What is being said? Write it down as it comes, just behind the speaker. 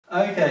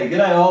Okay,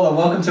 g'day all and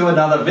welcome to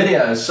another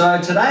video. So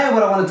today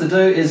what I wanted to do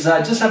is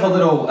just have a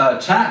little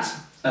chat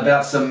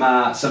about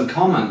some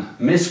common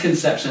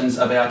misconceptions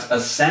about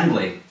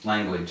assembly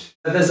language.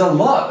 There's a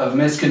lot of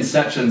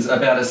misconceptions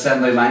about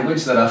assembly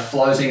language that are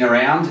floating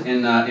around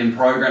in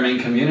programming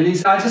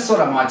communities. I just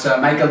thought I might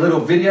make a little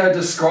video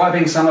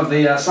describing some of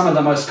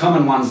the most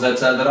common ones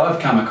that I've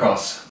come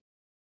across.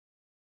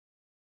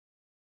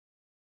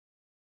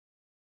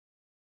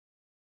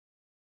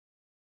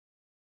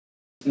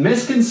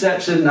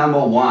 Misconception number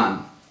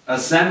one,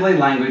 assembly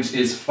language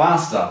is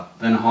faster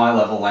than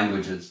high-level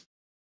languages.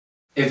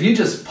 If you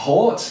just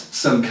port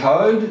some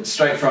code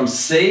straight from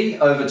C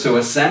over to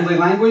assembly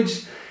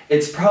language,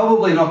 it's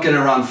probably not going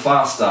to run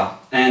faster,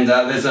 and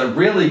there's a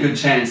really good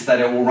chance that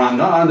it will run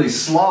not only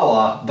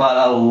slower, but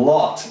a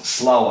lot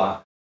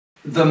slower.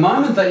 The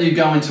moment that you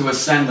go into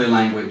assembly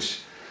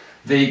language,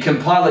 the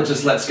compiler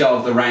just lets go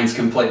of the reins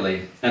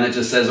completely, and it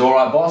just says, "All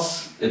right,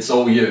 boss, it's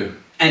all you."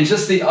 And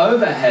just the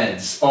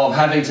overheads of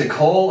having to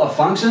call a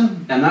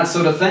function and that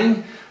sort of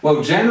thing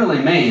will generally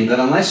mean that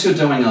unless you're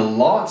doing a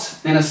lot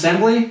in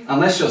assembly,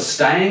 unless you're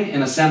staying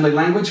in assembly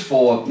language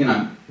for,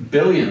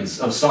 billions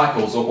of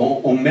cycles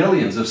or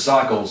millions of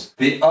cycles,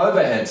 the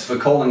overheads for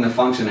calling the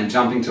function and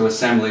jumping to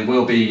assembly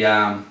will be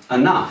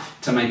enough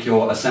to make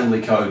your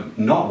assembly code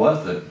not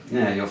worth it.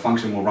 Yeah, your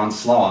function will run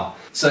slower.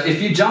 So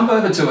if you jump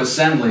over to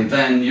assembly,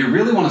 then you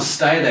really want to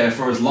stay there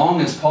for as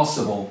long as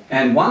possible.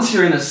 And once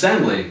you're in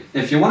assembly,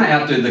 if you want to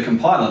outdo the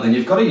compiler, then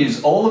you've got to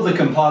use all of the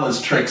compiler's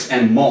tricks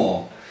and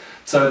more.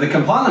 So the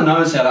compiler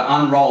knows how to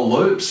unroll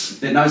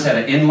loops, it knows how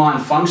to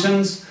inline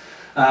functions.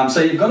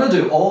 So you've got to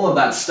do all of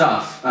that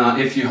stuff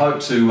if you hope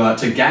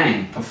to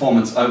gain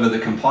performance over the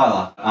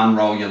compiler.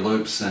 Unroll your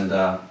loops and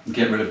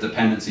get rid of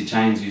dependency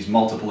chains, use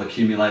multiple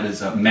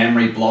accumulators,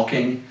 memory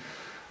blocking,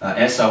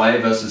 SOA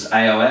versus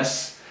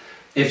AOS.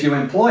 If you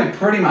employ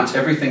pretty much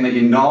everything that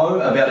you know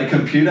about a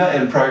computer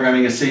and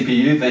programming a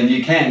CPU, then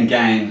you can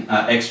gain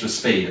extra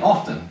speed,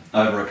 often,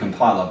 over a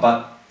compiler,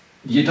 but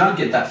you don't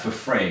get that for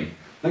free.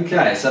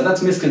 Okay, so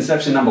that's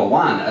misconception number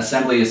one.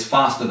 Assembly is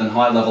faster than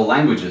high-level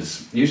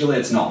languages. Usually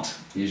it's not.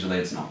 Usually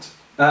it's not.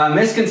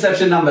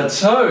 Misconception number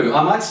two.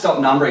 I might stop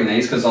numbering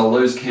these because I'll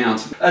lose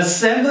count.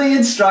 Assembly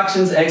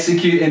instructions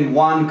execute in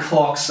one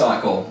clock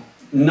cycle.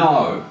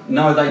 No,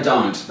 they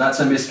don't.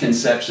 That's a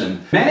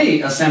misconception.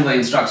 Many assembly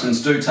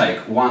instructions do take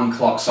one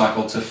clock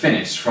cycle to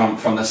finish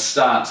from the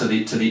start to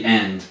the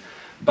end.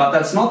 But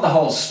that's not the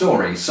whole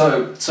story.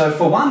 So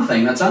for one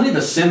thing, that's only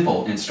the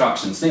simple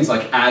instructions, things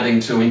like adding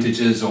two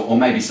integers or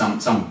maybe some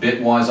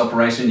bitwise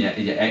operation, your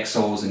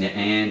XORs and your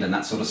AND and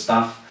that sort of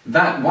stuff.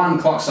 That one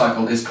clock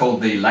cycle is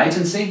called the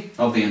latency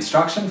of the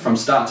instruction from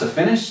start to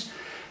finish.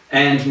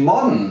 And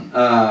modern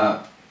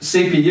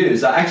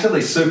CPUs are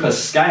actually super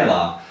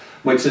scalar,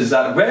 which is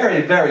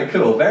very, very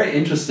cool, very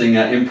interesting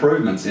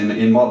improvements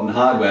in modern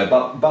hardware.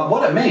 But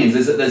what it means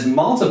is that there's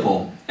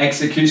multiple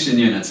execution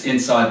units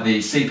inside the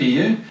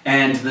CPU,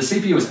 and the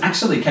CPU is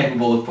actually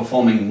capable of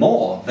performing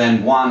more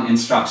than one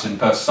instruction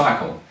per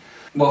cycle.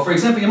 Well, for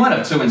example, you might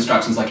have two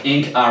instructions like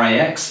inc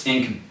RAX,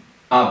 inc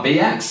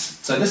RBX.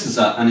 So this is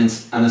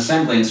an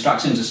assembly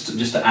instruction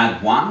just to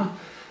add one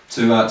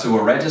to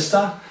a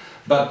register.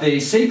 But the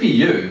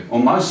CPU, or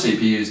most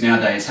CPUs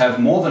nowadays, have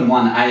more than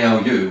one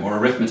ALU, or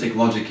arithmetic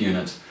logic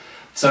unit.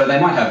 So they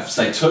might have,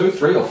 say, 2,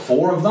 3, or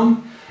 4 of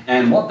them.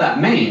 And what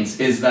that means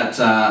is that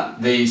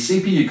the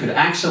CPU could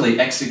actually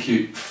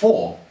execute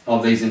 4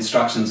 of these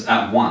instructions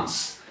at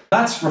once.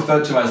 That's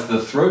referred to as the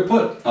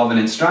throughput of an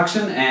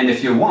instruction. And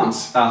if you want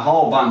a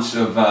whole bunch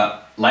of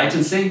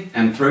latency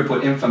and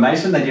throughput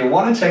information, then you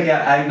want to check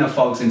out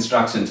Agner-Fogg's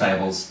instruction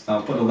tables.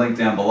 I'll put a link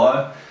down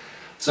below.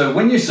 So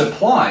when you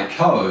supply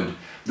code,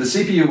 the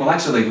CPU will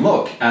actually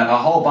look at a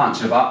whole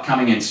bunch of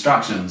upcoming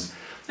instructions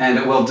and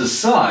it will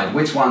decide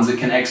which ones it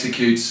can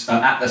execute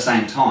at the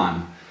same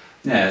time.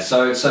 Yeah,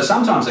 so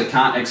sometimes it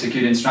can't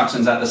execute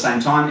instructions at the same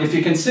time. If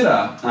you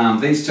consider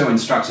these two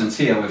instructions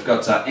here, we've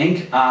got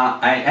inc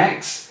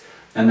RAX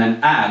and then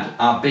add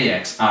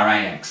RBX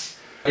RAX.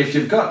 If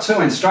you've got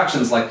two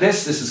instructions like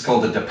this is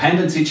called a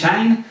dependency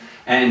chain,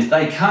 and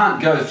they can't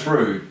go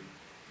through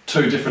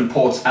two different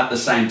ports at the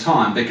same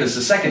time because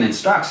the second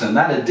instruction,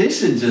 that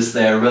addition just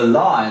there,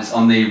 relies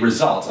on the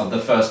result of the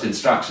first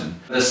instruction.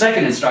 The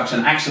second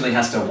instruction actually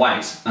has to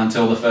wait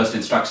until the first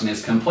instruction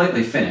is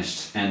completely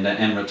finished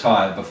and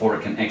retired before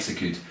it can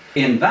execute.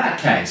 In that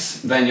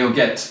case, then you'll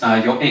get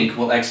your inc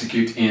will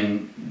execute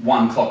in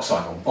one clock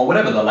cycle, or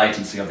whatever the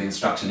latency of the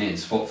instruction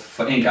is. For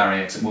inc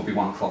RAX, it will be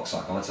one clock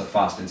cycle. That's a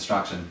fast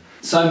instruction.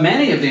 So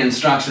many of the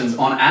instructions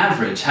on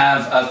average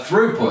have a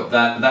throughput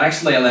that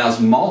actually allows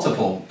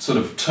multiple, sort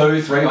of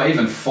 2, 3, or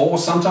even 4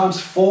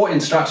 sometimes, 4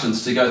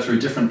 instructions to go through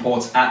different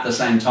ports at the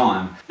same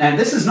time. And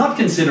this is not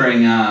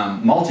considering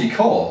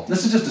multi-core.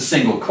 This is just a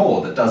single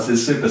core that does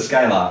this super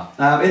scalar.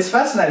 It's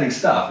fascinating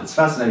stuff. It's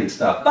fascinating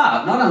stuff.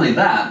 But not only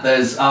that,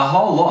 there's a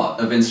whole lot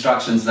of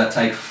instructions that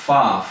take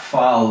far,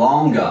 far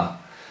longer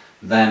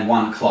than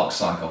one clock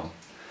cycle.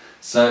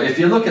 So if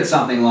you look at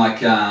something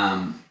like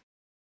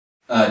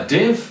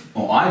div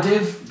or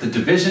idiv, the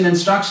division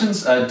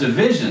instructions.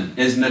 Division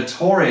is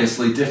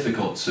notoriously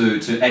difficult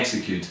to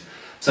execute.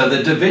 So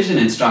the division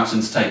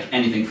instructions take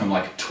anything from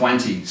like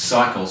 20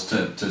 cycles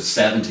to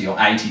 70 or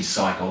 80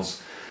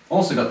 cycles.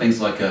 Also got things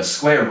like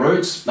square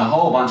roots. A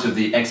whole bunch of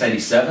the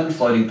x87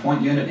 floating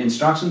point unit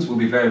instructions will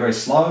be very, very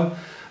slow.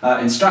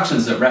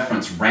 Instructions that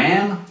reference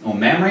RAM or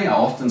memory are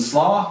often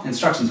slower.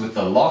 Instructions with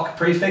the lock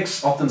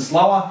prefix, often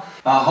slower.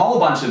 A whole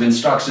bunch of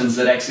instructions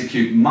that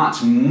execute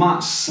much,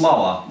 much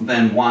slower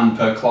than 1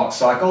 per clock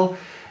cycle.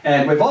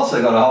 And we've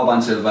also got a whole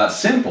bunch of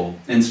simple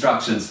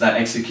instructions that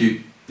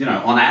execute,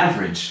 on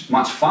average,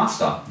 much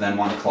faster than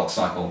 1 clock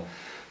cycle.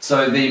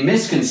 So the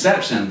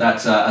misconception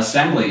that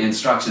assembly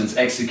instructions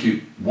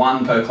execute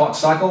 1 per clock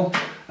cycle,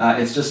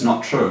 it's just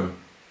not true.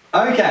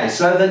 Okay,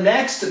 so the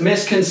next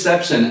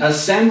misconception,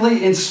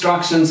 assembly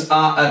instructions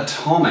are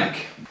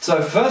atomic.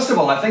 So first of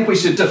all, I think we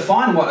should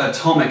define what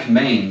atomic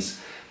means.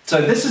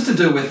 So this is to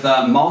do with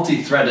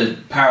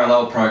multi-threaded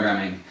parallel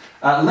programming.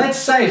 Let's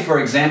say, for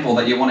example,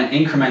 that you want to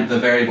increment the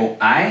variable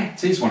a,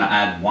 so you just want to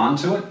add 1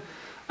 to it.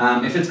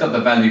 If it's got the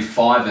value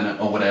 5 in it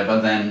or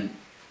whatever, then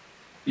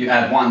you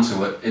add 1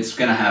 to it, it's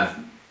going to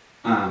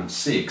have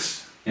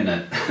 6 in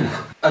it.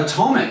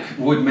 Atomic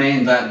would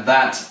mean that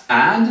that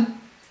add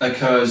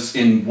occurs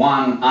in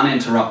one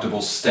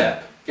uninterruptible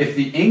step. If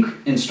the inc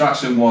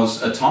instruction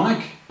was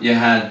atomic, you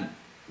had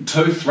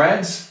 2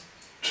 threads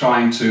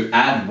trying to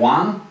add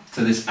 1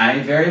 to this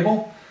a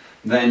variable,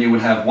 then you would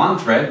have one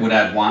thread would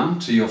add 1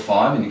 to your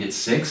 5 and you get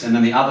 6, and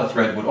then the other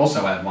thread would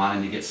also add 1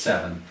 and you get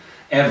 7.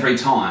 Every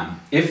time,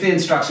 if the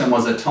instruction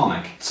was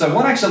atomic. So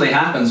what actually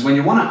happens when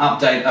you want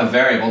to update a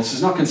variable, this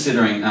is not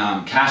considering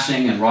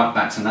caching and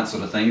writebacks and that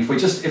sort of thing. If we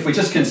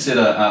just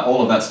consider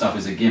all of that stuff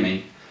as a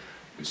gimme,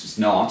 which is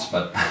not,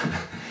 but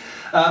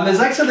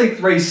there's actually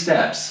 3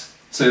 steps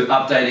to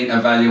updating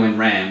a value in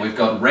RAM. We've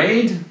got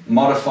read,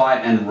 modify,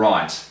 and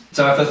write.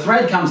 So if a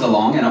thread comes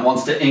along and it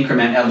wants to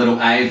increment our little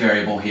a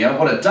variable here,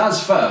 what it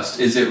does first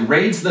is it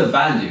reads the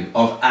value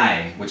of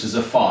a, which is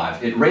a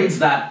 5. It reads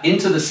that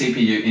into the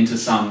CPU, into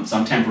some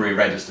temporary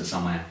register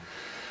somewhere.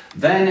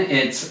 Then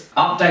it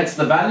updates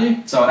the value,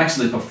 so it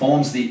actually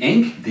performs the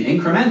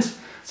increment.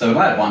 So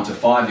it'll add 1 to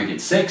 5, you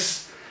get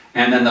 6.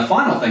 And then the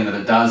final thing that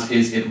it does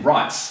is it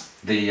writes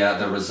the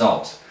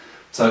result.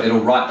 So it'll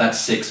write that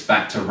 6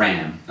 back to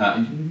RAM.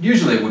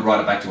 Usually it would write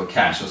it back to a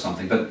cache or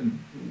something, but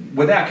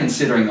without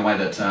considering the way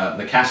that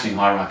the caching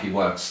hierarchy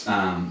works,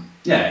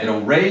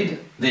 it'll read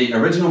the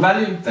original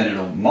value, then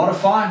it'll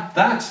modify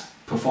that,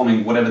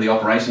 performing whatever the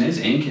operation is,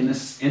 inc in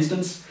this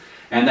instance,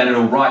 and then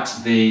it'll write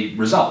the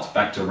result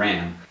back to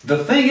RAM.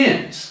 The thing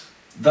is,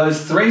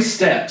 those 3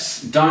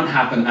 steps don't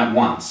happen at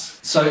once.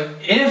 So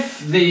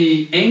if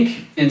the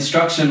inc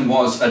instruction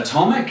was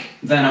atomic,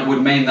 then it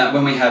would mean that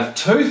when we have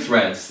 2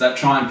 threads that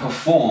try and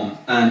perform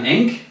an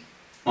inc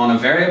on a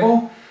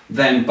variable,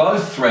 then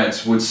both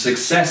threads would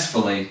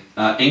successfully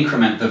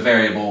increment the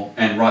variable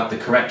and write the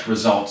correct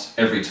result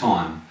every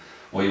time.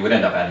 Or you would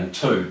end up adding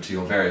 2 to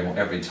your variable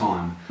every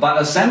time.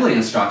 But assembly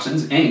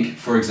instructions, inc,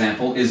 for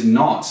example, is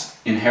not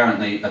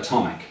inherently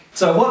atomic.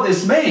 So what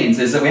this means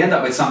is that we end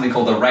up with something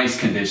called a race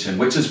condition,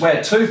 which is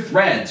where 2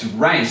 threads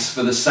race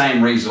for the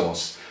same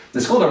resource.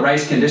 It's called a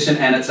race condition,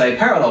 and it's a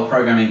parallel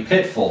programming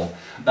pitfall.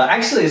 But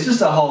actually, it's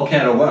just a whole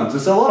can of worms.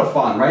 It's a lot of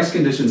fun. Race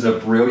conditions are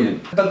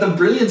brilliant. But the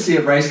brilliancy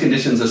of race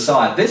conditions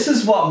aside, this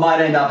is what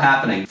might end up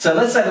happening. So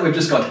let's say that we've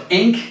just got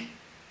inc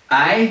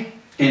a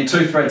in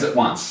 2 threads at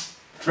once.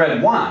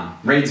 Thread 1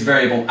 reads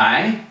variable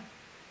a,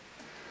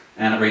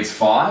 and it reads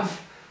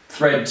 5.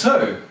 Thread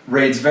 2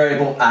 reads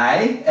variable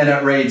a, and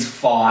it reads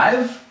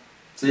 5.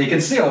 So you can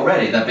see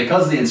already that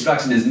because the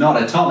instruction is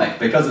not atomic,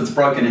 because it's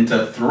broken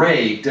into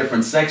 3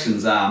 different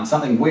sections,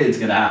 something weird's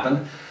going to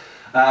happen.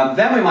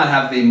 Then we might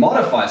have the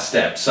modify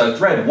step. So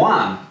thread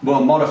 1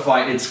 will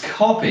modify its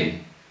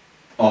copy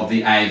of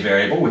the a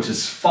variable, which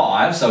is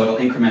 5, so it'll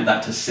increment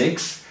that to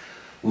 6.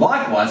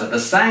 Likewise, at the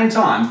same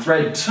time,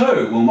 thread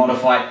 2 will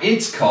modify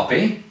its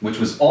copy, which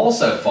was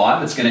also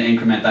 5. It's going to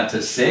increment that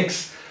to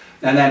 6.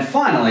 And then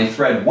finally,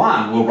 thread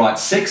 1 will write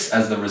 6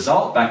 as the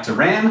result back to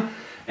RAM,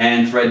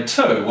 and thread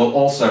 2 will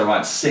also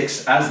write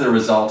 6 as the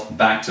result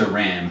back to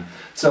RAM.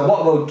 So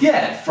what we'll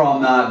get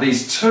from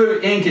these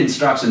 2 inc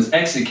instructions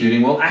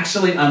executing, we'll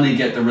actually only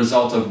get the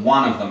result of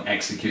one of them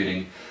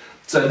executing.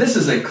 So this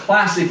is a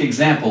classic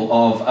example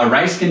of a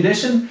race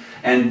condition,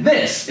 and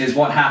this is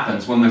what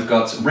happens when we've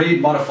got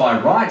read, modify,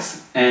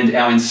 write, and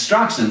our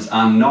instructions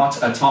are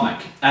not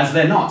atomic, as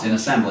they're not in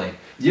assembly.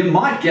 You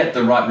might get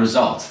the right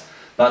result,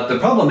 but the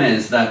problem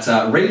is that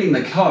reading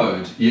the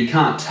code, you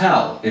can't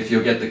tell if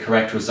you'll get the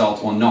correct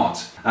result or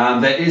not.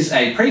 There is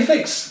a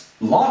prefix,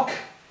 lock,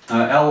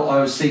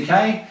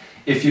 L-O-C-K.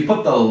 If you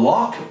put the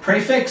lock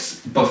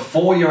prefix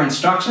before your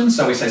instruction,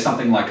 so we say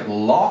something like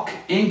lock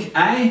inc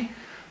a,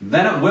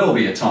 then it will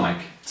be atomic.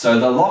 So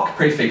the lock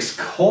prefix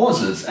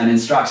causes an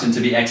instruction to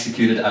be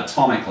executed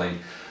atomically.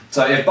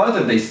 So if both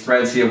of these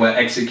threads here were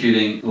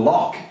executing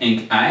lock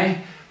inc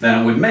a,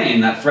 then it would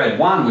mean that thread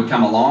 1 would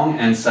come along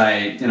and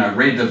say,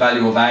 read the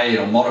value of a,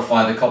 it'll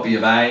modify the copy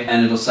of a,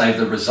 and it'll save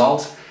the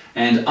result.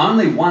 And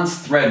only once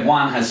thread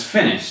 1 has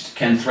finished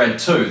can thread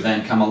 2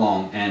 then come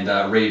along and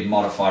read,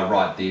 modify,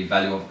 write the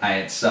value of A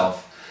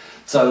itself.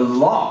 So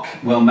lock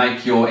will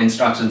make your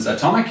instructions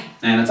atomic,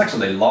 and it's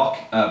actually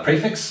lock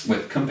prefix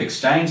with comp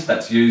exchange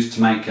that's used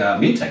to make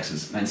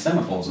mutexes and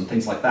semaphores and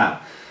things like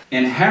that.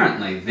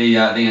 Inherently,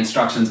 the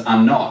instructions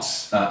are not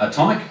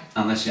atomic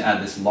unless you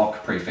add this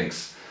lock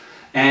prefix.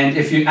 And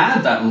if you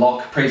add that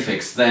lock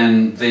prefix,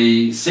 then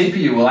the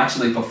CPU will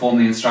actually perform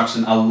the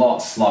instruction a lot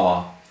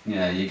slower.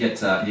 Yeah, you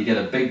get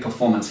a big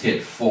performance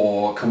hit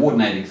for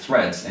coordinating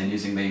threads and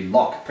using the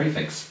lock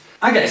prefix.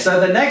 Okay, so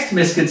the next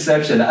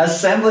misconception,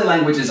 assembly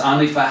language is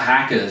only for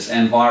hackers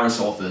and virus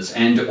authors,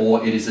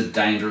 or it is a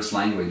dangerous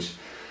language.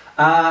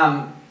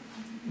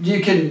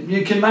 You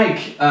can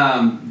make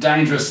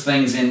dangerous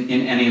things in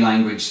any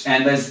language,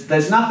 and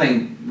there's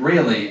nothing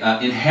really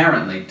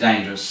inherently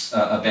dangerous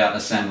about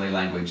assembly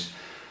language.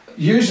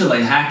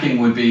 Usually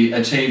hacking would be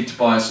achieved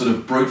by sort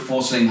of brute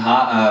forcing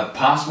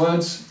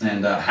passwords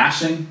and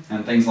hashing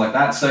and things like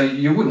that, so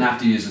you wouldn't have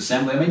to use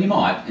assembly. I mean, you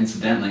might,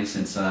 incidentally,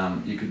 since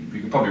you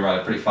could probably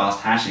write a pretty fast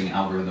hashing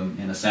algorithm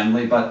in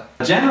assembly, but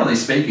generally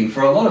speaking,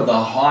 for a lot of the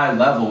high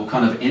level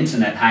kind of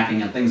internet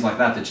hacking and things like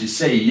that you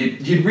see,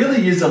 you'd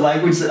really use a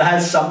language that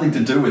has something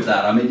to do with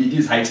that. I mean, you'd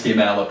use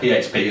HTML or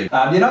PHP.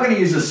 You're not going to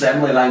use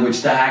assembly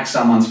language to hack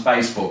someone's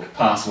Facebook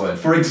password,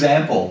 for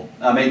example.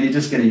 I mean, you're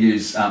just going to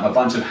use a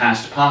bunch of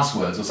hashed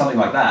passwords or something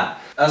like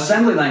that.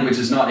 Assembly language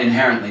is not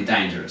inherently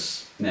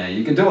dangerous. Now,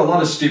 you can do a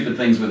lot of stupid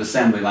things with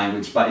assembly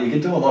language, but you can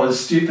do a lot of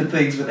stupid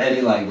things with any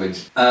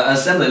language.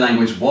 Assembly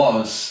language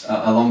was,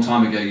 a long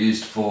time ago,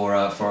 used for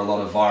a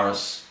lot of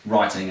virus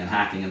writing and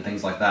hacking and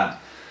things like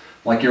that.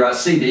 Like your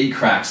CD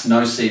cracks,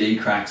 no CD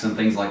cracks and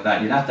things like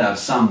that. You'd have to have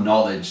some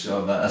knowledge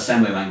of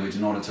assembly language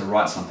in order to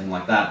write something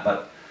like that.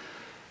 But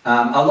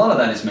a lot of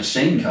that is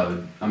machine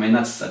code. I mean,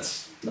 that's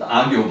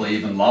arguably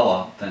even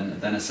lower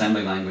than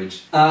assembly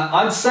language.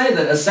 I'd say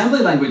that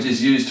assembly language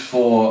is used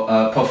for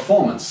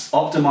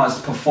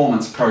optimized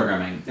performance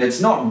programming.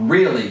 It's not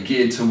really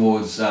geared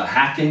towards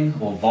hacking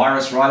or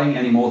virus writing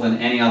any more than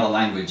any other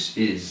language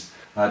is.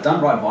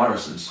 Don't write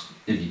viruses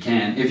if you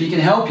can. If you can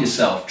help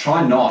yourself,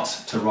 try not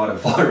to write a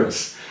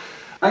virus.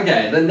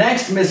 Okay, the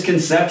next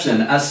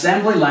misconception,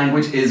 assembly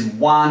language is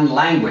one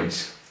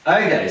language.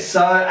 Okay,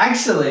 so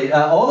actually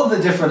all of the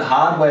different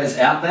hardwares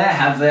out there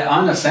have their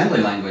own assembly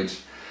language.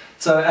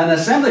 So an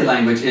assembly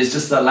language is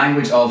just the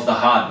language of the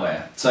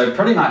hardware. So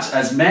pretty much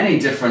as many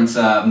different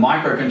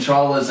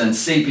microcontrollers and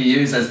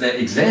CPUs as there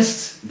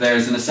exist,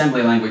 there's an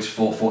assembly language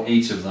for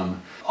each of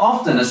them.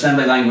 Often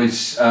assembly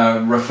language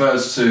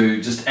refers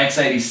to just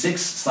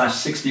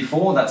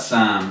x86/64, that's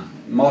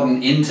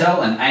modern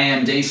Intel and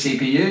AMD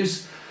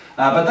CPUs.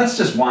 But that's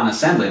just one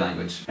assembly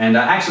language. And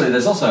actually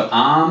there's also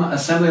ARM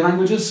assembly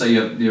languages, so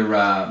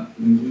your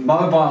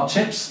mobile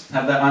chips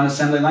have their own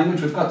assembly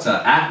language. We've got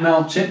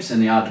Atmel chips in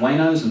the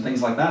Arduinos and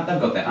things like that. They've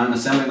got their own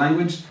assembly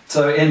language.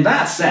 So in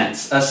that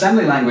sense,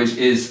 assembly language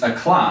is a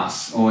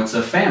class, or it's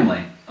a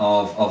family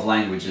of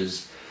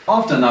languages.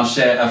 Often they'll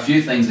share a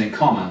few things in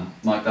common,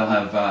 like they'll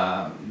have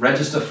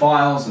register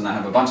files and they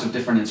have a bunch of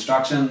different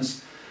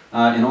instructions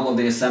in all of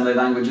the assembly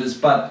languages,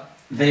 but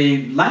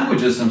the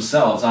languages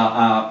themselves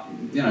are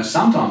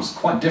sometimes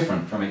quite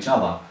different from each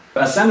other.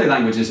 Assembly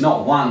language is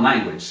not one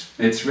language,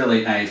 it's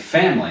really a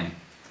family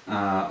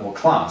or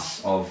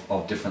class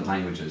of different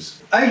languages.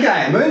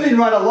 Okay, moving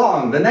right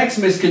along, the next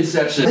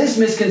misconception. This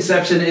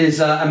misconception is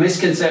a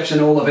misconception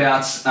all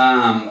about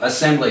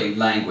assembly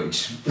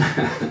language.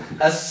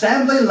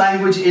 Assembly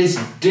language is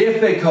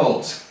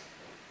difficult.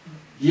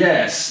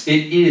 Yes,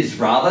 it is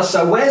rather.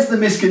 So where's the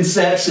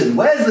misconception?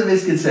 Where's the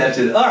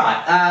misconception?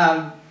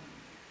 Alright,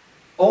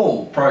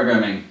 all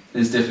programming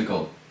is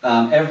difficult.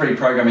 Every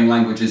programming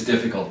language is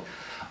difficult.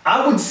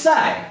 I would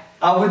say,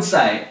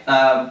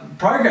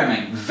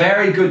 programming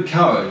very good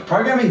code,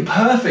 programming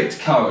perfect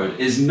code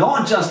is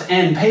not just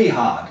NP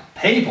hard,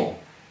 people,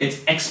 it's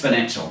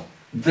exponential.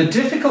 The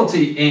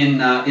difficulty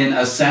in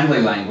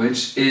assembly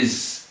language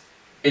is,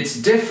 it's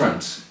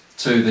different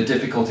to the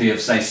difficulty of,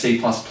 say, C++.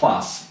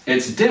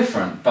 It's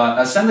different, but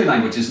assembly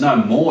language is no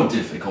more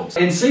difficult.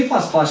 In C++,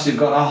 you've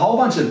got a whole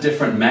bunch of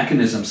different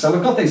mechanisms. So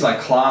we've got things like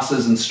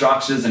classes and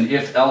structures and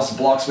if-else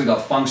blocks. We've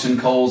got function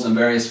calls and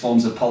various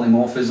forms of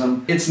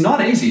polymorphism. It's not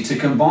easy to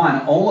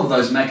combine all of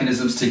those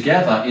mechanisms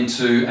together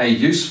into a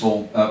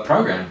useful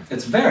program.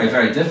 It's very,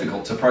 very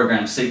difficult to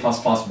program C++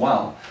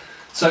 well.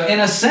 So in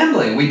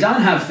assembly, we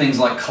don't have things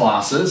like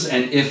classes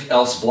and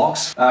if-else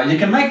blocks. You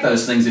can make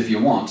those things if you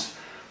want.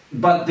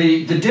 But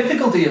the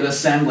difficulty of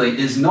assembly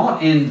is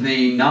not in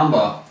the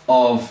number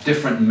of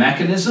different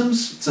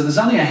mechanisms. So there's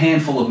only a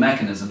handful of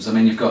mechanisms. I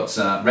mean, you've got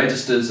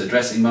registers,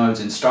 addressing modes,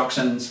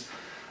 instructions,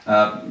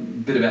 a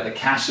bit about the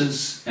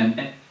caches,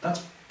 and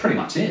that's pretty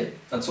much it.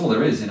 That's all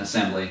there is in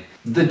assembly.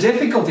 The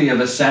difficulty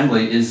of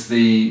assembly is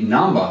the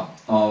number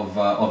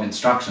of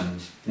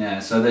instructions. Yeah,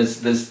 so there's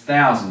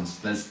thousands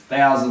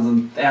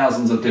and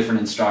thousands of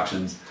different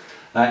instructions.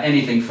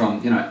 Anything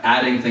from,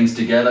 adding things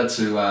together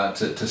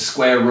to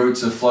square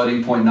roots of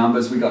floating point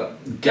numbers. We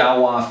got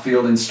Galois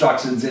field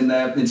instructions in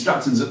there,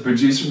 instructions that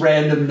produce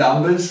random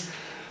numbers.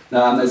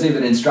 There's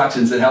even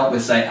instructions that help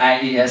with, say,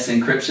 AES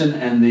encryption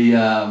and the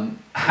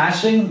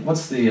hashing.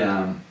 What's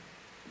the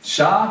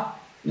SHA?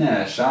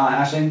 Yeah, SHA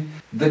hashing.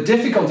 The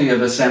difficulty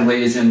of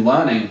assembly is in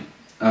learning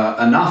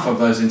enough of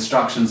those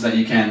instructions that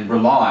you can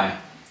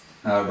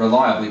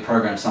reliably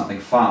program something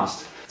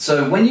fast.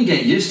 So when you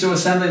get used to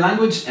assembly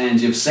language and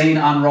you've seen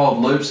unrolled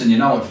loops and you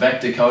know what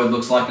vector code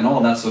looks like and all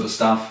of that sort of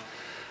stuff,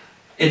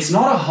 it's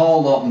not a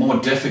whole lot more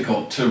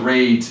difficult to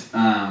read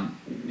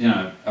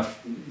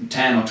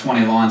 10 or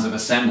 20 lines of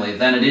assembly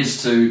than it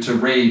is to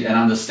read and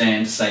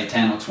understand, say,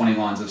 10 or 20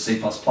 lines of C++.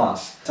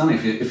 It's only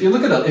if you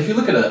look at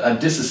a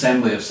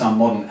disassembly of some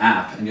modern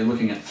app and you're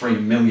looking at 3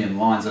 million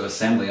lines of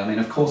assembly, I mean,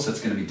 of course it's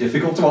going to be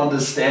difficult to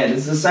understand.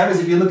 It's the same as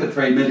if you look at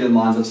 3 million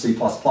lines of C++,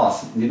 you're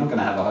not going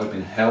to have a hope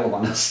in hell of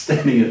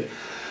understanding it.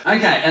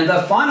 Okay, and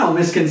the final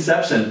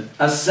misconception: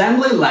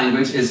 assembly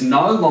language is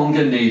no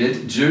longer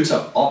needed due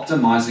to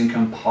optimizing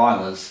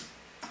compilers.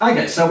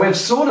 Okay, so we've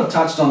sort of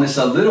touched on this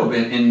a little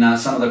bit in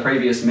some of the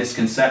previous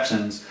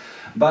misconceptions,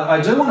 but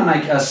I do want to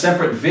make a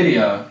separate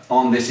video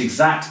on this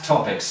exact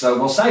topic, so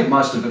we'll save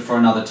most of it for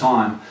another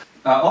time.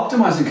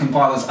 Optimizing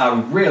compilers are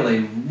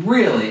really,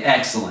 really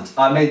excellent.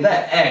 I mean,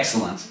 they're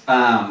excellent.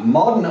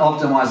 Modern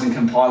optimizing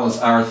compilers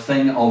are a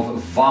thing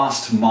of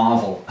vast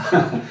marvel.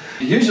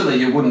 Usually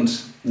you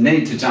wouldn't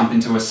need to jump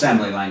into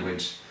assembly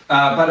language,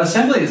 but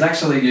assembly is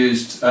actually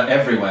used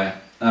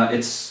everywhere.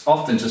 It's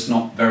often just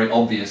not very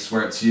obvious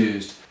where it's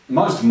used.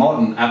 Most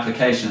modern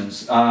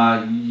applications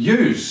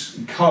use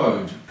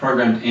code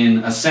programmed in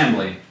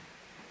assembly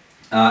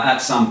at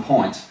some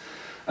point.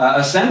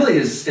 Assembly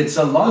it's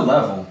a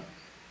low-level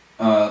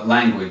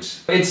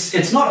language.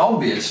 It's not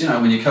obvious,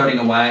 when you're coding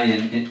away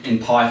in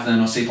Python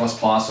or C++ or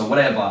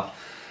whatever.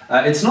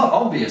 It's not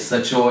obvious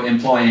that you're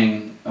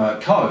employing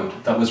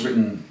code that was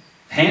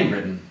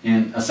handwritten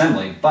in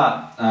assembly,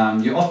 but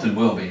you often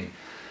will be.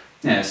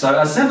 Yeah, so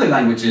assembly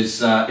language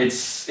is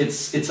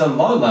it's a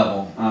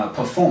low-level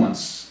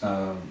performance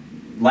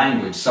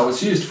language, so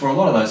it's used for a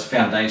lot of those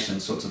foundation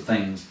sorts of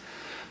things.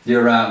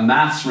 Your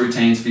maths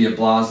routines for your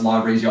BLAS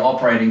libraries, your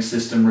operating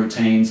system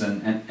routines,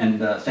 and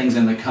things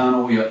in the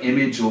kernel, your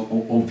image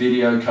or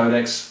video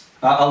codecs.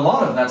 A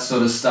lot of that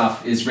sort of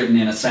stuff is written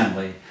in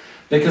assembly,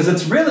 because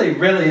it's really,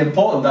 really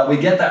important that we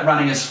get that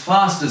running as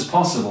fast as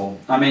possible.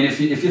 I mean, if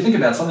you think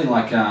about something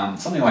like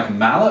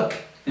malloc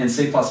in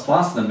C++,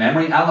 the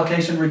memory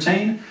allocation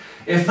routine,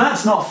 if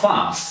that's not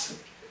fast,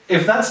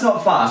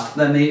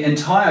 then the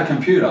entire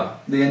computer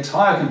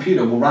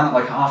will run at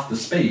like half the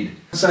speed.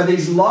 So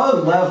these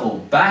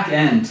low-level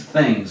back-end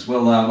things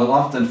will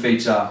often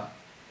feature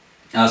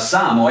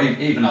some or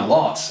even a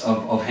lot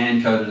of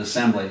hand-coded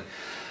assembly.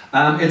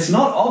 It's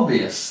not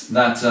obvious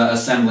that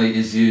assembly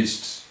is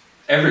used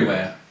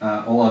everywhere,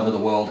 all over the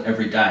world,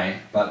 every day,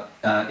 but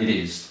it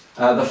is.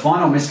 The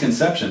final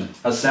misconception: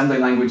 assembly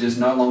language is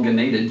no longer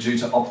needed due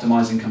to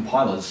optimizing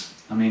compilers.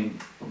 I mean,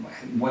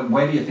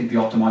 where do you think the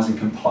optimizing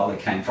compiler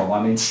came from?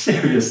 I mean,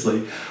 seriously,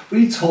 what are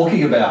you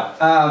talking about?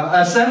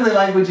 Assembly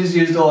language is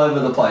used all over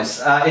the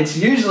place. It's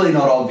usually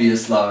not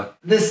obvious though.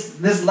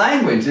 This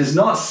language is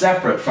not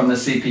separate from the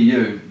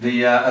CPU.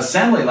 The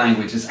assembly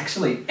language is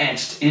actually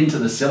etched into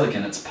the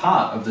silicon. It's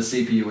part of the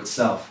CPU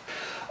itself.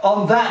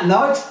 On that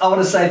note, I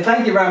want to say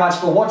thank you very much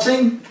for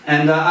watching,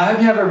 and I hope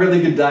you have a really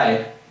good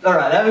day. All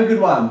right, have a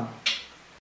good one.